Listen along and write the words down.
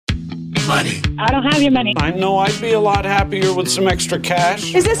money. I don't have your money. I know I'd be a lot happier with some extra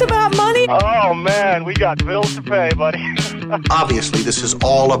cash. Is this about money? Oh, man, we got bills to pay, buddy. Obviously, this is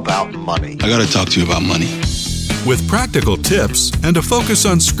all about money. I gotta talk to you about money. With practical tips and a focus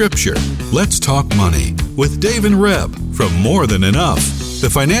on Scripture, let's talk money with Dave and Reb from More Than Enough, the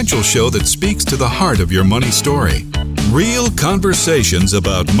financial show that speaks to the heart of your money story. Real conversations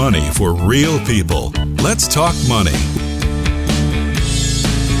about money for real people. Let's talk money.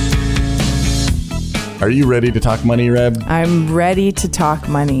 Are you ready to talk money, Reb? I'm ready to talk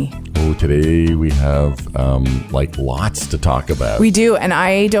money. Oh, today we have lots to talk about. We do, and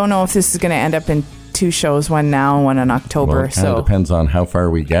I don't know if this is going to end up in 2 shows, one now and one in October. Well, it kind of depends on how far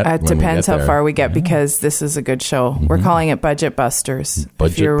we get. It depends how far we get because this is a good show. Mm-hmm. We're calling it Budget Busters.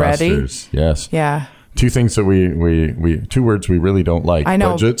 Budget if you're Busters, ready. Yes. Yeah. 2 things that we 2 words we really don't like. I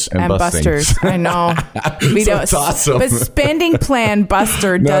know. Budgets and busters. I know. We don't. It's awesome. But spending plan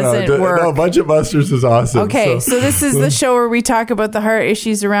buster doesn't work. No, Budget Busters is awesome. Okay, so this is the show where we talk about the hard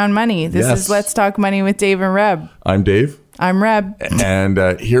issues around money. This is Let's Talk Money with Dave and Reb. I'm Dave. I'm Reb.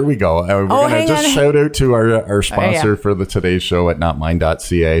 And here we go. We're going to just shout out to our sponsor for today's show at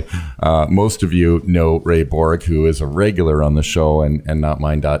notmine.ca. Most of you know Ray Borg, who is a regular on the show and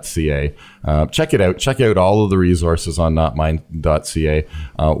notmine.ca. Check it out. Check out all of the resources on notmine.ca.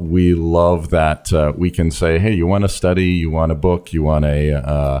 We love that we can say, hey, you want a study, you want a book, you want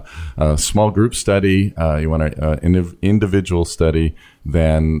a small group study, you want an individual study,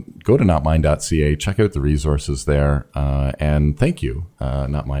 then go to notmine.ca, check out the resources there, and thank you,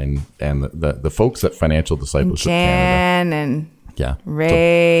 Notmine, and the folks at Financial Discipleship Jan Canada. And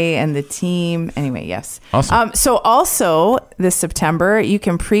Ray and the team. Anyway, yes. Awesome. So also this September, you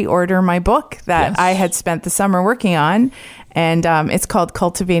can pre-order my book that I had spent the summer working on, and it's called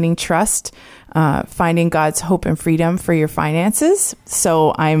Cultivating Trust, Finding God's Hope and Freedom for Your Finances.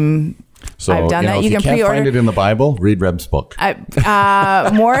 So I've done that. If you can't find it in the Bible, read Reb's book.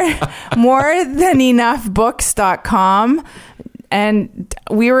 Morethanenoughbooks.com. And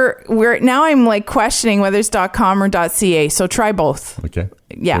we're now I'm like questioning whether it's .com or .ca. So try both. Okay.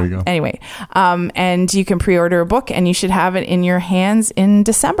 Yeah. There you go. Anyway, and you can pre-order a book, and you should have it in your hands in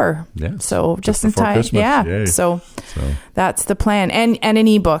December. Yeah. So just in before time. Christmas. Yeah. Yay. So that's the plan. And an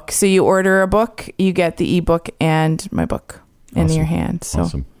ebook. So you order a book, you get the ebook and my book in your hand. So.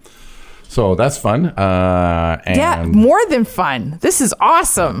 Awesome. So that's fun. And more than fun. This is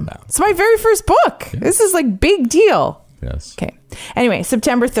awesome. It's my very first book. Yeah. This is like big deal. Yes. Okay. Anyway,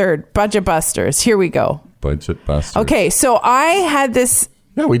 September 3rd, Budget Busters. Here we go. Budget Busters. Okay, so I had this...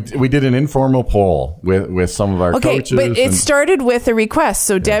 Yeah, we did an informal poll with some of our coaches. Okay, but it started with a request.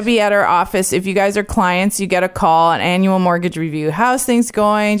 So Debbie at our office, if you guys are clients, you get a call, an annual mortgage review. How's things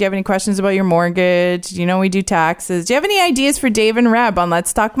going? Do you have any questions about your mortgage? Do you know we do taxes? Do you have any ideas for Dave and Reb on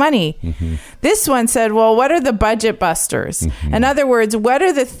Let's Talk Money? Mm-hmm. This one said, well, what are the budget busters? Mm-hmm. In other words, what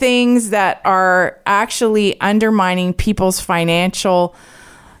are the things that are actually undermining people's financial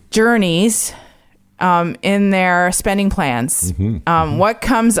journeys in their spending plans? Mm-hmm. What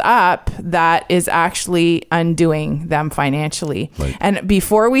comes up that is actually undoing them financially? Right. And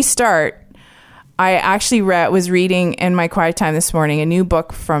before we start, I actually was reading in my quiet time this morning a new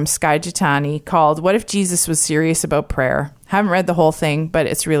book from Skye Jitani called What If Jesus Was Serious About Prayer? Haven't read the whole thing, but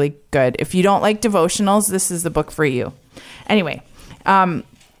it's really good. If you don't like devotionals, this is the book for you. Anyway,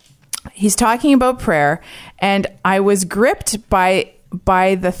 he's talking about prayer, and I was gripped by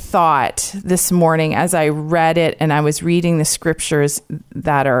the thought this morning as I read it and I was reading the scriptures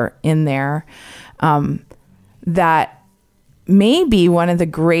that are in there, that maybe one of the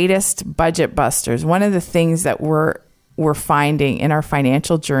greatest budget busters, one of the things that we're finding in our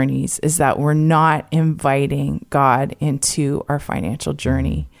financial journeys is that we're not inviting God into our financial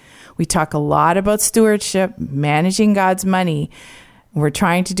journey. We talk a lot about stewardship, managing God's money. We're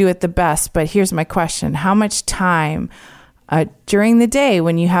trying to do it the best, but here's my question. How much time during the day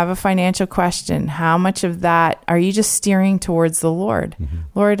when you have a financial question, how much of that are you just steering towards the Lord? Mm-hmm.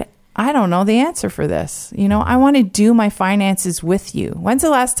 Lord, I don't know the answer for this. I want to do my finances with you. When's the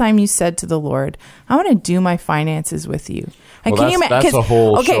last time you said to the Lord, I want to do my finances with you? And well, that's a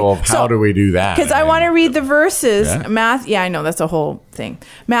whole show of how do we do that? Because I want to read the verses. Yeah. I know that's a whole thing.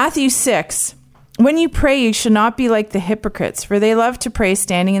 Matthew 6. When you pray, you should not be like the hypocrites, for they love to pray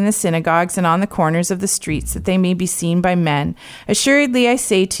standing in the synagogues and on the corners of the streets, that they may be seen by men. Assuredly, I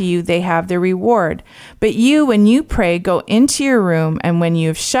say to you, they have their reward. But you, when you pray, go into your room, and when you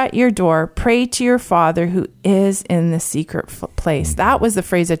have shut your door, pray to your Father who is in the secret place. That was the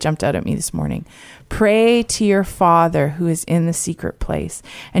phrase that jumped out at me this morning. Pray to your Father who is in the secret place,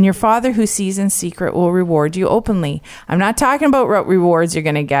 and your Father who sees in secret will reward you openly. I'm not talking about what rewards you're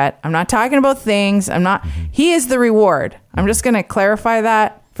going to get. I'm not talking about things. He is the reward. I'm just going to clarify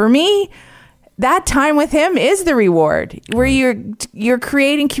that. For me, that time with him is the reward, where you're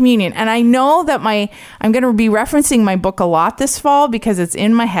creating communion. And I know that I'm going to be referencing my book a lot this fall because it's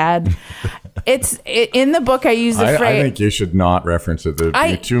in my head. In the book, I use the phrase. I think you should not reference it. There'd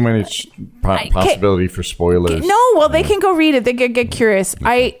be too many possibility for spoilers. No, well, they can go read it. They can get curious.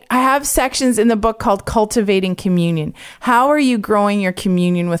 I have sections in the book called Cultivating Communion. How are you growing your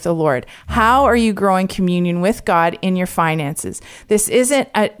communion with the Lord? How are you growing communion with God in your finances? This isn't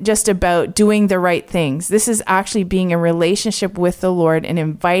just about doing the right things. This is actually being in relationship with the Lord and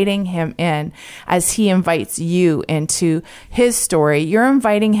inviting him in as he invites you into his story. You're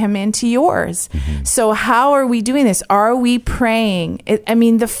inviting him into yours. So how are we doing this? Are we praying?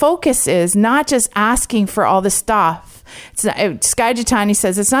 The focus is not just asking for all the stuff. Skye Jethani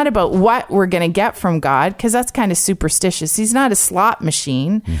says it's not about what we're going to get from God, because that's kind of superstitious. He's not a slot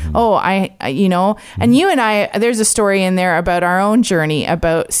machine. And you and I, there's a story in there about our own journey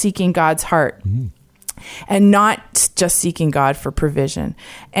about seeking God's heart and not just seeking God for provision.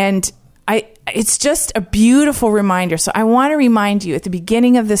 And it's just a beautiful reminder. So I want to remind you at the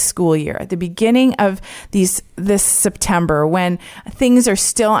beginning of this school year, at the beginning of this September, when things are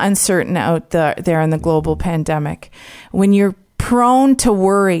still uncertain out there in the global pandemic, when you're prone to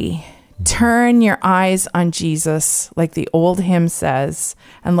worry, turn your eyes on Jesus, like the old hymn says,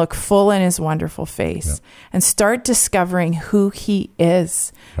 and look full in his wonderful face and start discovering who he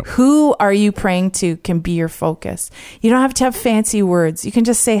is. Who are you praying to can be your focus. You don't have to have fancy words. You can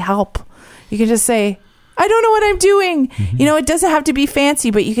just say help. You can just say, I don't know what I'm doing. It doesn't have to be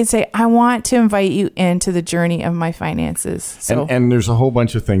fancy, but you can say, I want to invite you into the journey of my finances. So, and there's a whole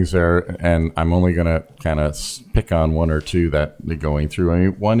bunch of things there, and I'm only going to kind of pick on one or two that they're going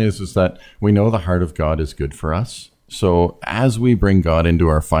through. One is that we know the heart of God is good for us. So as we bring God into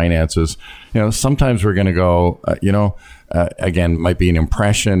our finances, sometimes we're going to go, again, it might be an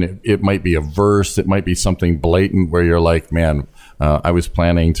impression. It might be a verse. It might be something blatant where you're like, man, I was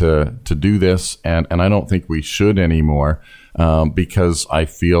planning to do this, and I don't think we should anymore because I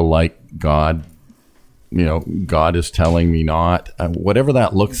feel like God is telling me not. Whatever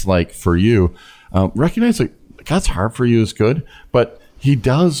that looks like for you, recognize that God's heart for you is good, but he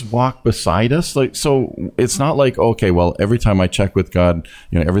does walk beside us. So it's not like, okay, well, every time I check with God,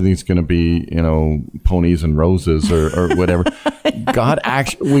 everything's going to be, ponies and roses or whatever. God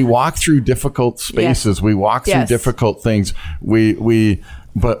actually, we walk through difficult spaces. Yes. We walk through difficult things.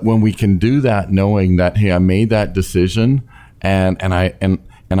 But when we can do that, knowing that, hey, I made that decision and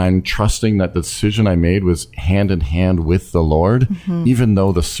I'm trusting that the decision I made was hand in hand with the Lord, even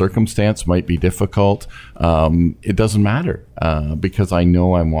though the circumstance might be difficult. It doesn't matter because I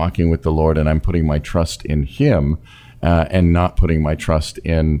know I'm walking with the Lord and I'm putting my trust in him and not putting my trust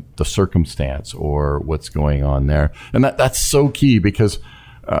in the circumstance or what's going on there. And that's so key because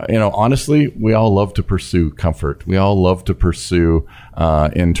honestly, we all love to pursue comfort. We all love to pursue,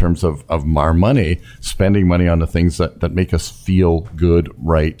 in terms of our money, spending money on the things that make us feel good,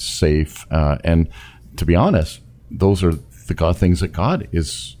 right, safe. And to be honest, those are the things that God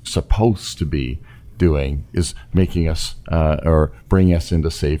is supposed to be doing, is making us or bringing us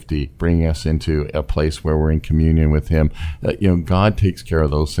into safety, bringing us into a place where we're in communion with him. God takes care of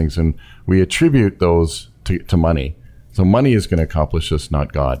those things, and we attribute those to money. So money is going to accomplish this,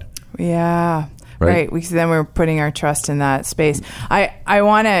 not God. Yeah. Right. Then we're putting our trust in that space. I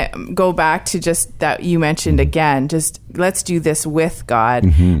want to go back to just that you mentioned again, just let's do this with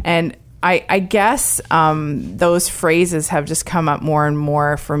God. And I guess those phrases have just come up more and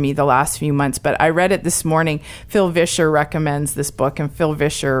more for me the last few months. But I read it this morning. Phil Vischer recommends this book, and Phil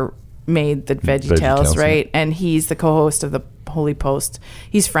Vischer made the VeggieTales, right? And he's the co-host of the Holy Post.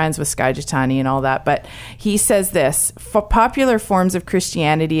 He's friends with Skye Jethani and all that. But he says this: popular forms of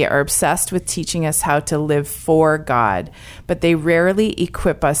Christianity are obsessed with teaching us how to live for God, but they rarely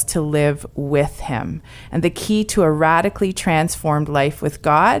equip us to live with him. And the key to a radically transformed life with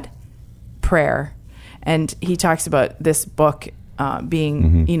God, prayer. And he talks about this book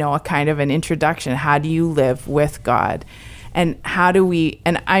being, a kind of an introduction. How do you live with God? And how do we?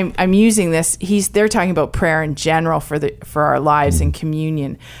 And I'm using this. They're talking about prayer in general for our lives and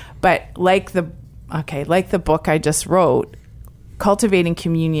communion, but like the book I just wrote, cultivating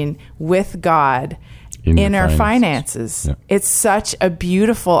communion with God in our finances. Yeah. It's such a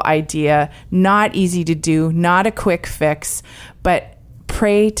beautiful idea. Not easy to do. Not a quick fix, but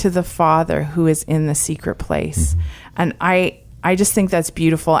pray to the Father who is in the secret place. And I just think that's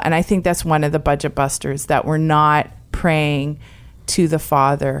beautiful. And I think that's one of the budget busters, that we're not praying to the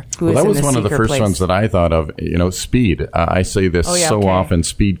Father who is in the secret place. That was one of the first ones that I thought of, speed. I say this often,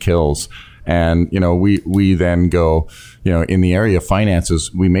 speed kills. And, we then go, in the area of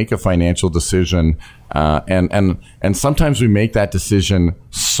finances, we make a financial decision, and sometimes we make that decision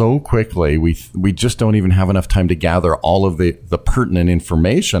so quickly, we just don't even have enough time to gather all of the pertinent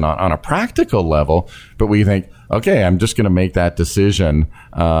information on a practical level, but we think, okay, I'm just going to make that decision.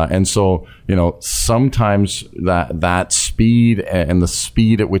 And so, sometimes that speed and the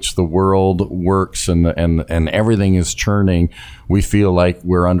speed at which the world works and everything is churning, we feel like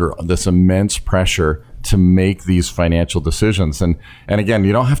we're under this immense pressure to make these financial decisions. And again,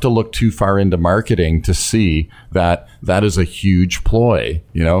 you don't have to look too far into marketing to see that is a huge ploy.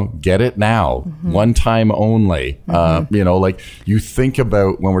 Get it now, one time only. Like you think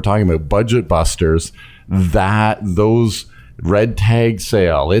about when we're talking about budget busters, that those red tag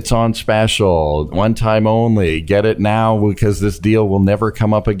sale, it's on special, one time only, get it now because this deal will never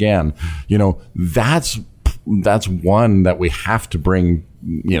come up again. That's one that we have to bring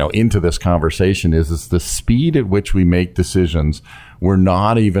into this conversation is the speed at which we make decisions. We're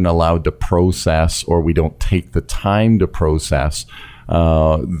not even allowed to process, or we don't take the time to process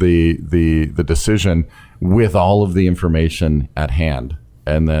the decision with all of the information at hand,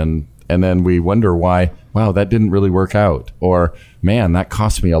 and then we wonder why, wow, that didn't really work out, or man, that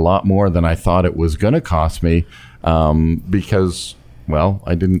cost me a lot more than I thought it was going to cost me, because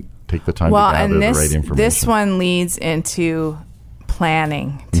I didn't take the time to gather the right information. This one leads into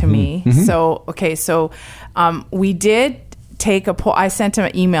planning to me. So we did take a poll. I sent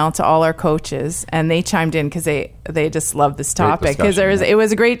an email to all our coaches, and they chimed in because they just love this topic, because it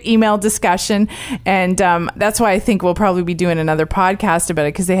was a great email discussion, and that's why I think we'll probably be doing another podcast about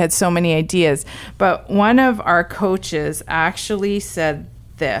it, because they had so many ideas. But one of our coaches actually said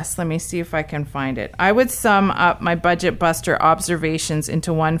this. Let me see if I can find it. I would sum up my budget buster observations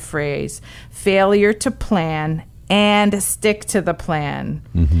into one phrase: failure to plan and stick to the plan.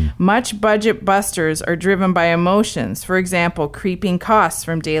 Much budget busters are driven by emotions. For example, creeping costs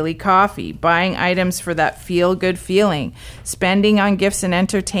from daily coffee, buying items for that feel-good feeling, spending on gifts and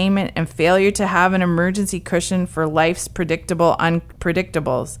entertainment, and failure to have an emergency cushion for life's predictable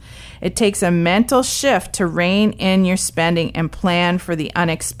unpredictables. It takes a mental shift to rein in your spending and plan for the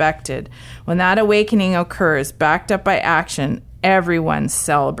unexpected. When that awakening occurs, backed up by action, everyone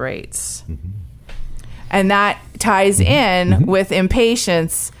celebrates. And that ties in with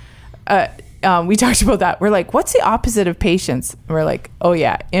impatience. We talked about that. We're like, what's the opposite of patience? And we're like, oh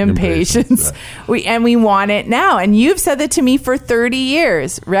yeah, impatience. Yeah. We want it now. And you've said that to me for 30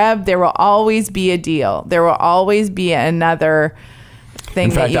 years. Reb, there will always be a deal. There will always be another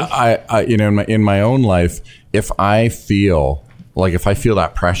thing. In fact, I in my own life, if I feel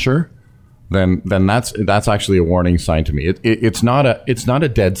that pressure, then that's actually a warning sign to me. It's not a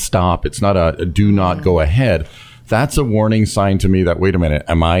dead stop. It's not a do not go ahead. That's a warning sign to me that, wait a minute,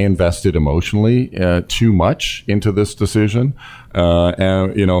 am I invested emotionally too much into this decision?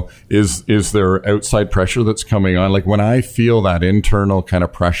 Is there outside pressure that's coming on? Like when I feel that internal kind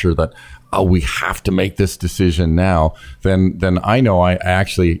of pressure that, oh, we have to make this decision now, then I know I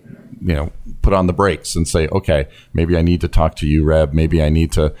actually, put on the brakes and say, okay, maybe I need to talk to you, Reb. Maybe I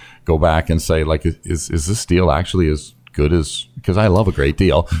need to go back and say, like, is this deal actually as good as, because I love a great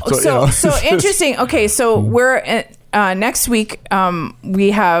deal. So interesting. Okay. So we're next week,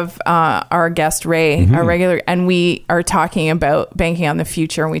 we have our guest Ray, our regular, and we are talking about banking on the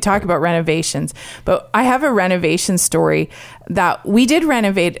future, and we talk about renovations. But I have a renovation story that we did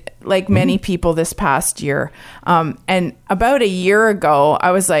renovate, like many people, this past year. And about a year ago,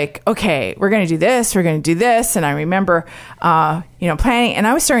 I was like, okay, we're going to do this, we're going to do this. And I remember, planning, and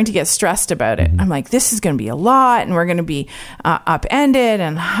I was starting to get stressed about it. I'm like, this is going to be a lot, and we're going to be upended.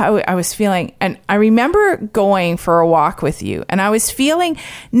 And I was feeling, and I remember going for a walk with you, and I was feeling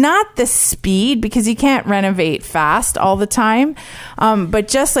not the speed, because you can't renovate fast all the time, but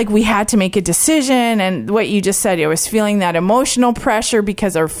just like we had to make a decision. And what you just said, I was feeling that emotional pressure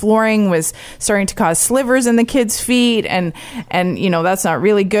because our flooring was starting to cause slivers in the kids' feet, and that's not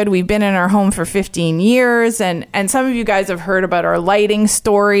really good. We've been in our home for 15 years, and some of you guys have heard about our lighting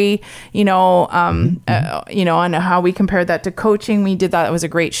story, and how we compared that to coaching. We did that. It was a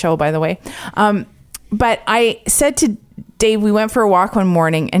great show, by the way. But I said to Dave, we went for a walk one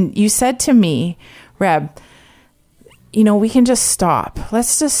morning, and you said to me, Reb, we can just stop.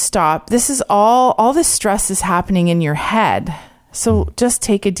 Let's just stop. This is all this stress is happening in your head. So just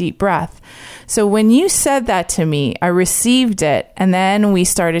take a deep breath. So when you said that to me, I received it, and then we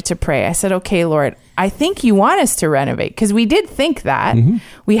started to pray. I said, okay, Lord, I think you want us to renovate, because we did think that.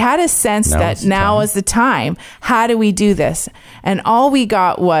 We had a sense that now is the time. How do we do this? And all we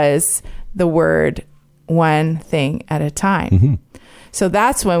got was the word, one thing at a time. So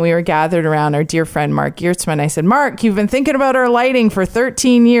that's when we were gathered around our dear friend Mark Geertzman. I said, Mark, you've been thinking about our lighting for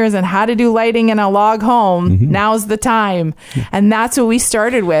 13 years and how to do lighting in a log home. Now's the time. And that's what we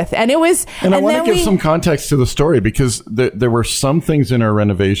started with. And it was... And I want to give some context to the story, because there were some things in our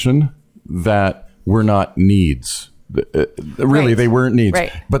renovation that were not needs. Really, they weren't needs.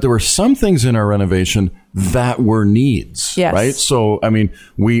 Right. But there were some things in our renovation that were needs, right? So, I mean,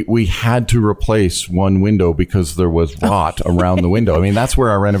 we had to replace one window because there was rot around the window. I mean, that's where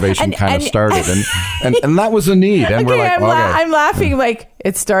our renovation kind of started. And that was a need. And we're like, I'm laughing like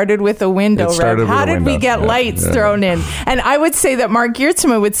it started with a window, right? How did we get lights thrown in? And I would say that Mark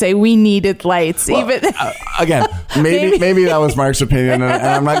Geertzman would say we needed lights. Well, again, maybe that was Mark's opinion, and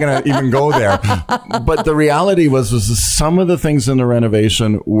I'm not going to even go there. But the reality was some of the things in the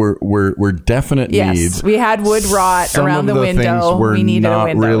renovation were definite needs. We had wood rot around the window. We needed a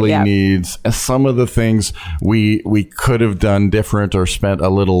window. Really needs. Some of the things we could have done different or spent a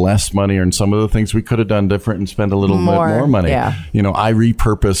little less money, and some of the things we could have done different and spent a little bit more money. Yeah. You know, I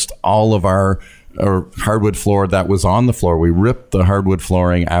repurposed all of our hardwood floor that was on the floor. We ripped the hardwood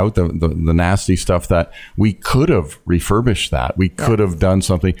flooring out, the nasty stuff that we could have refurbished that. We could have done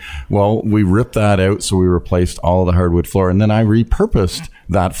something. Well, we ripped that out, so we replaced all of the hardwood floor. And then I repurposed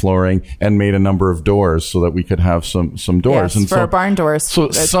that flooring and made a number of doors so that we could have some doors. Yes, and for our barn doors.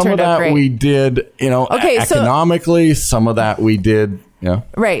 So some of that we did, economically, some of that we did. Yeah.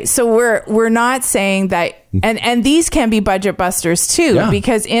 Right. So we're not saying that, and these can be budget busters too,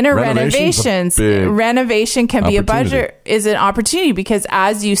 because inner renovations, renovation can be a budget, is an opportunity, because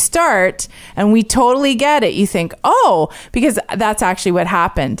as you start, and we totally get it, you think, because that's actually what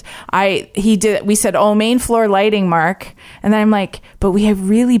happened. We said, main floor lighting, Mark. And then I'm like, but we have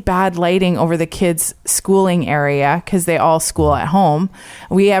really bad lighting over the kids' schooling area because they all school at home.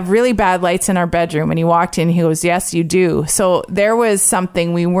 We have really bad lights in our bedroom. And he walked in, he goes, yes, you do. So there was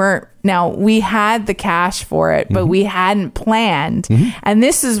something we had the cash for it, but we hadn't planned. And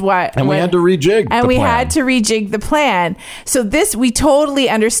this is what... And we had to rejig And we had to rejig the plan. So this, we totally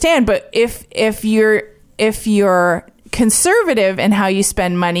understand. But if you're conservative in how you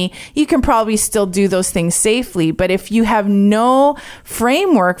spend money, you can probably still do those things safely. But if you have no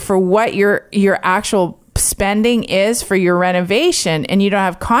framework for what your actual spending is for your renovation, and you don't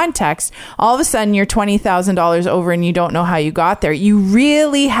have context, all of a sudden you're $20,000 over and you don't know how you got there. You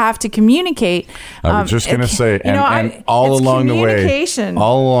really have to communicate. I was just going to say, and all along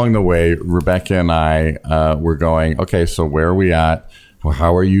the way, Rebecca and I were going, okay, so where are we at? Well,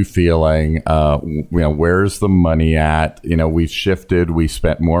 how are you feeling? Where's the money at? We've shifted. We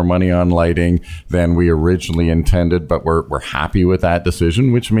spent more money on lighting than we originally intended, but we're happy with that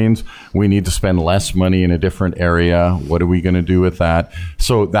decision, which means we need to spend less money in a different area. What are we going to do with that?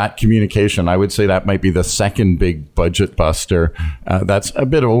 So that communication, I would say that might be the second big budget buster. That's a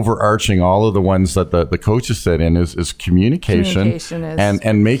bit overarching all of the ones that the coaches said in is communication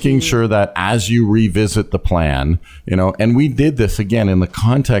and making sure that as you revisit the plan, and we did this again in the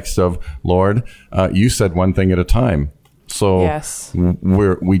context of, Lord, you said one thing at a time. So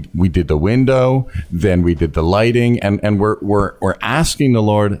we did the window, then we did the lighting, and we're asking the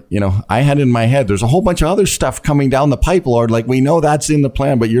Lord, I had in my head, there's a whole bunch of other stuff coming down the pipe, Lord, like we know that's in the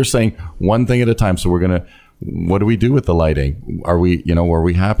plan, but you're saying one thing at a time. So what do we do with the lighting? Are we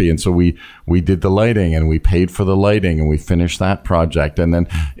happy? And so we did the lighting, and we paid for the lighting, and we finished that project. And then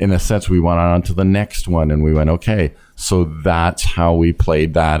in a sense, we went on to the next one, and we went, okay, so that's how we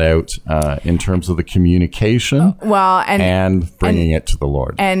played that out in terms of the communication and bringing it to the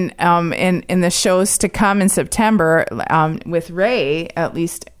Lord. And in the shows to come in September with Ray, at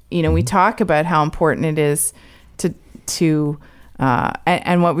least, we talk about how important it is to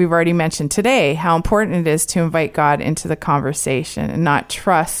and what we've already mentioned today, how important it is to invite God into the conversation and not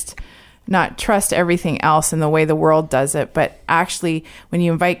trust everything else in the way the world does it, but actually when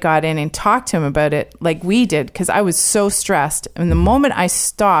you invite God in and talk to him about it, like we did, because I was so stressed. And the moment I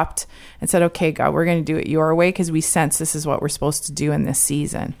stopped and said, okay, God, we're going to do it your way, because we sense this is what we're supposed to do in this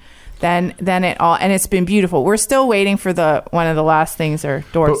season. Then it all, and it's been beautiful. We're still waiting for one of the last things or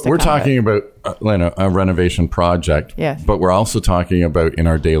doors to come. We're talking about a renovation project, but we're also talking about in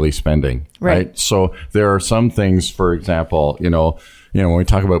our daily spending, right? So there are some things, for example, when we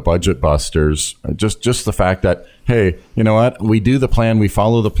talk about budget busters, just the fact that, hey, you know what? We do the plan, we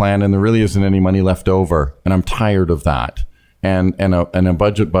follow the plan, and there really isn't any money left over. And I'm tired of that. And a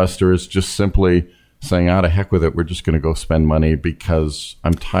budget buster is just simply saying, to heck with it. We're just going to go spend money because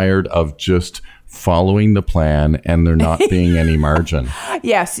I'm tired of just following the plan and there not being any margin.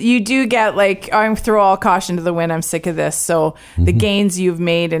 Yes, you do get I'm throw all caution to the wind. I'm sick of this. So the gains you've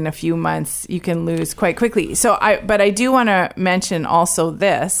made in a few months, you can lose quite quickly. But I do want to mention also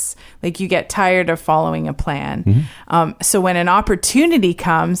this, you get tired of following a plan. So when an opportunity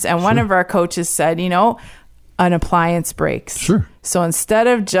comes, and one of our coaches said, an appliance breaks. Sure. So instead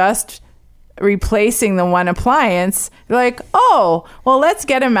of just replacing the one appliance, they're let's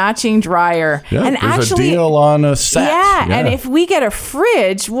get a matching dryer. Yeah, and there's actually, a deal on a set. Yeah, and if we get a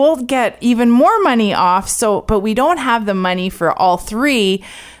fridge, we'll get even more money off. But we don't have the money for all three.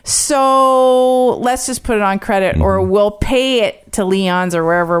 So let's just put it on credit, or we'll pay it to Leon's or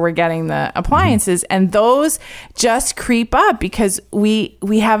wherever we're getting the appliances. And those just creep up because we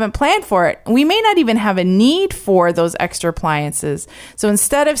haven't planned for it. We may not even have a need for those extra appliances. So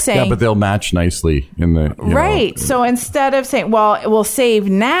instead of saying... Yeah, but they'll match nicely in the... Right. So instead of saying, we'll save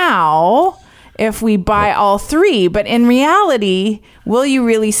now if we buy all three, but in reality, will you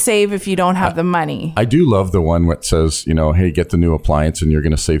really save if you don't have the money? I do love the one that says, hey, get the new appliance and you're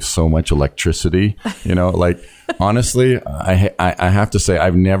going to save so much electricity. Honestly, I have to say,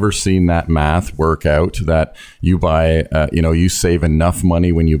 I've never seen that math work out that you buy, you save enough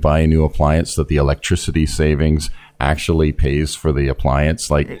money when you buy a new appliance that the electricity savings actually pays for the appliance.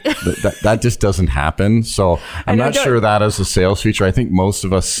 That just doesn't happen. So I'm not sure that is a sales feature. I think most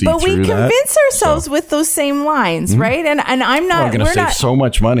of us see through that. But we convince ourselves with those same lines, right? And I'm not... I'm going to save so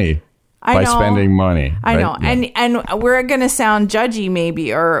much money by spending money. I know. And we're going to sound judgy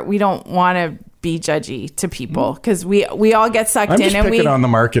maybe, or we don't want to be judgy to people because we all get sucked in. I'm just picking on the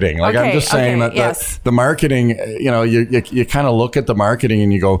marketing. I'm just saying that the marketing, you kind of look at the marketing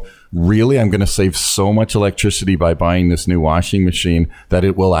and you go, really, I'm going to save so much electricity by buying this new washing machine that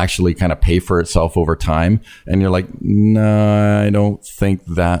it will actually kind of pay for itself over time. And you're like, no, I don't think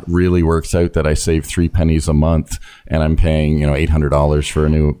that really works out, that I save 3 pennies a month and I'm paying, $800 for a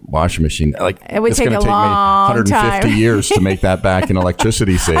new washing machine. It would take a long 150 years to make that back in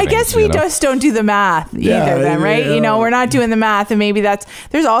electricity savings. I guess we just don't do the math either then, right? We're not doing the math, and maybe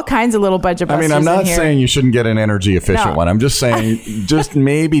there's all kinds of little budget busters. I'm not saying you shouldn't get an energy efficient one. I'm just saying, just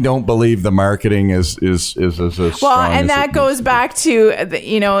maybe don't believe the marketing is as strong and that goes back to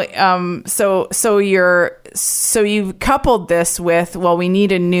so you've coupled this with, we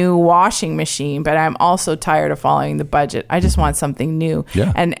need a new washing machine, but I'm also tired of following the budget. I just want something new.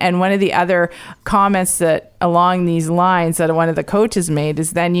 Yeah. And one of the other comments that along these lines that one of the coaches made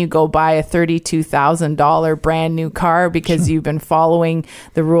is then you go buy a $32,000 brand new car because you've been following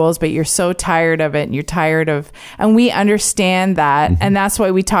the rules, but you're so tired of it, and you're tired of, and we understand that. And that's why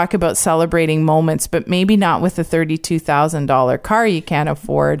we talk about celebrating moments, but maybe not with a $32,000 car you can't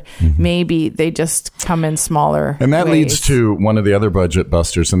afford. Maybe they just come in smaller and that ways. Leads to one of the other budget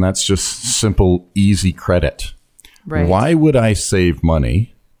busters, and that's just simple, easy credit. Right. Why would I save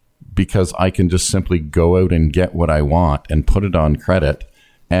money? Because I can just simply go out and get what I want and put it on credit,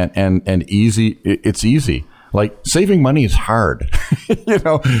 and easy. It's easy. Saving money is hard.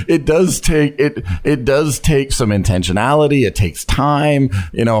 It does take some intentionality. It takes time.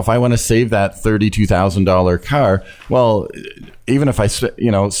 If I want to save that $32,000 car, even if I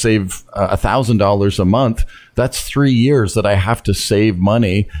save $1,000 a month, that's 3 years that I have to save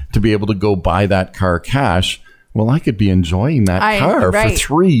money to be able to go buy that car cash. Well, I could be enjoying that car for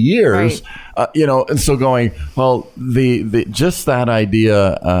 3 years, and so going, the just that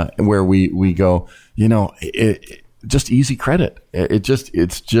idea where we go, just easy credit.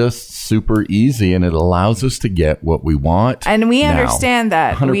 It's just super easy, and it allows us to get what we want. And we understand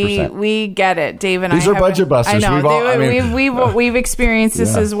that. 100%. We get it, Dave and I. These are budget busters. I know. We've experienced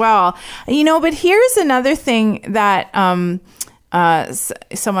this as well. But here's another thing that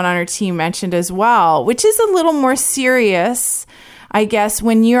someone on our team mentioned as well, which is a little more serious, I guess,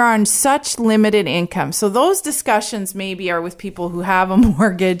 when you're on such limited income. So those discussions maybe are with people who have a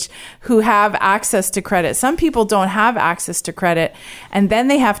mortgage, who have access to credit. Some people don't have access to credit, and then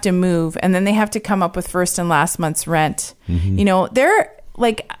they have to move, and then they have to come up with first and last month's rent. They're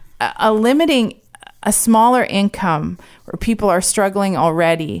limiting a smaller income where people are struggling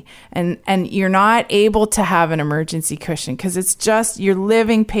already, and you're not able to have an emergency cushion because it's just you're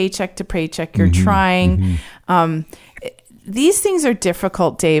living paycheck to paycheck. You're trying. These things are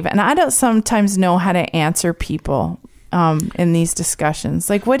difficult, Dave, and I don't sometimes know how to answer people in these discussions.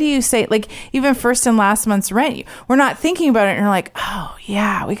 What do you say? Even first and last month's rent, we're not thinking about it, and you're like, oh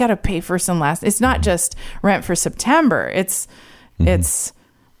yeah, we got to pay first and last. It's not just rent for September. It's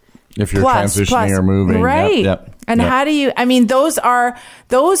If you're transitioning or moving. Right. Yep. And how do you, I mean, those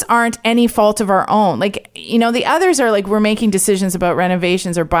aren't any fault of our own. Like, you know, the others are like, we're making decisions about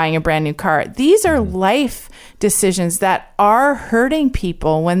renovations or buying a brand new car. These are life decisions that are hurting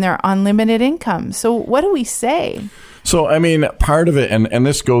people when they're on limited income. So what do we say? So, I mean, part of it, and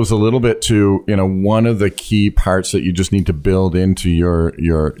this goes a little bit to, you know, one of the key parts that you just need to build into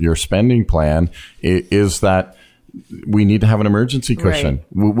your spending plan is that we need to have an emergency cushion.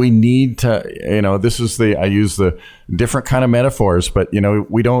 Right. We need to, you know, I use the different kind of metaphors, but, you know,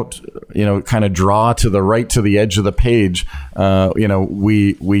 we don't, you know, kind of draw to the edge of the page. You know,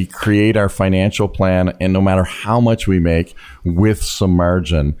 we create our financial plan, and no matter how much we make, with some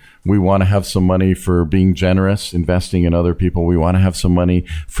margin. We want to have some money for being generous, investing in other people. We want to have some money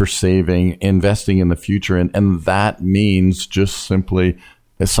for saving, investing in the future. And that means just simply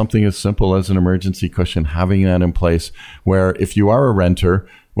something as simple as an emergency cushion, having that in place where if you are a renter,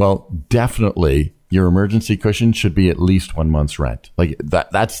 well, definitely your emergency cushion should be at least 1 month's rent. Like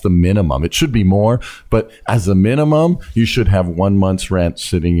that's the minimum. It should be more, but as a minimum, you should have 1 month's rent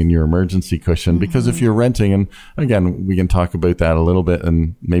sitting in your emergency cushion. Because if you're renting, and again, we can talk about that a little bit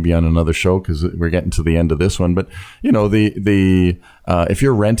and maybe on another show because we're getting to the end of this one. But you know, if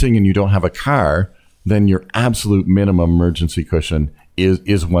you're renting and you don't have a car, then your absolute minimum emergency cushion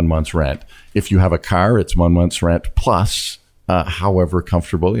is 1 month's rent. If you have a car, it's 1 month's rent plus however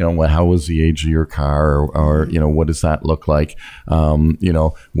comfortable, you know, how was the age of your car or, you know, what does that look like? You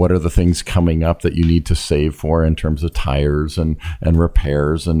know, what are the things coming up that you need to save for in terms of tires and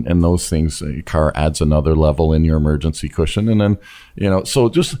repairs and those things. Your car adds another level in your emergency cushion. And then, you know, so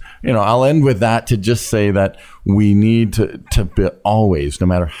just, you know, I'll end with that to just say that we need to be always, no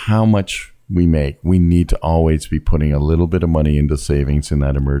matter how much we make, we need to always be putting a little bit of money into savings in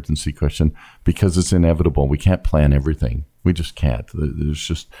that emergency cushion because it's inevitable. We can't plan everything. We just can't.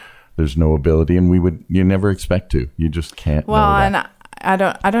 There's no ability, and you never expect to. You just can't. Well, and I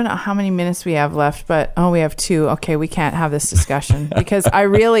don't know how many minutes we have left, but we have 2. Okay, we can't have this discussion because I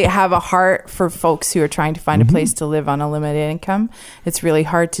really have a heart for folks who are trying to find a place to live on a limited income. It's really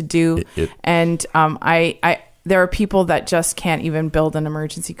hard to do, and there are people that just can't even build an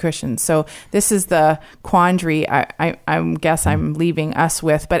emergency cushion. So this is the quandary I guess I'm leaving us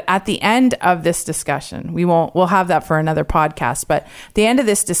with. But at the end of this discussion, we'll have that for another podcast. But at the end of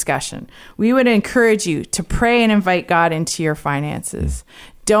this discussion, we would encourage you to pray and invite God into your finances.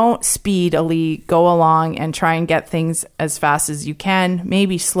 Don't speedily go along and try and get things as fast as you can.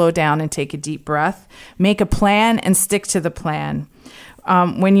 Maybe slow down and take a deep breath. Make a plan and stick to the plan.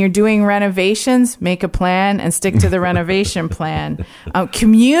 When you're doing renovations, make a plan and stick to the renovation plan.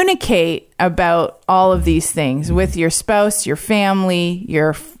 Communicate about all of these things with your spouse, your family,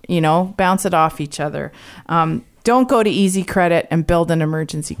 bounce it off each other. Don't go to easy credit and build an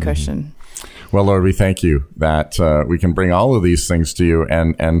emergency cushion. Well, Lord, we thank you that we can bring all of these things to you.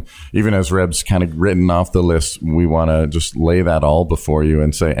 And even as Reb's kind of written off the list, we want to just lay that all before you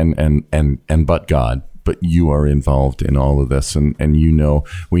and say, and but God. But you are involved in all of this, and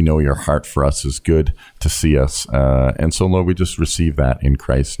we know your heart for us is good to see us. And so, Lord, we just receive that in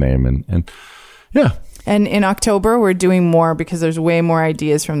Christ's name. And yeah. And in October, we're doing more because there's way more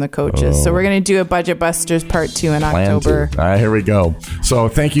ideas from the coaches. So we're going to do a Budget Busters Part 2 in October. All right, here we go. So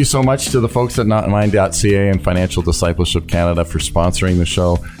thank you so much to the folks at notmine.ca and Financial Discipleship Canada for sponsoring the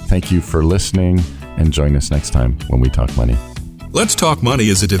show. Thank you for listening, and join us next time when we talk money. Let's Talk Money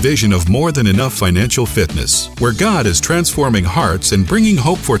is a division of More Than Enough Financial Fitness, where God is transforming hearts and bringing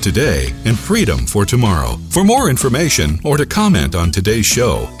hope for today and freedom for tomorrow. For more information or to comment on today's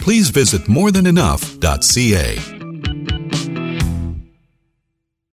show, please visit morethanenough.ca.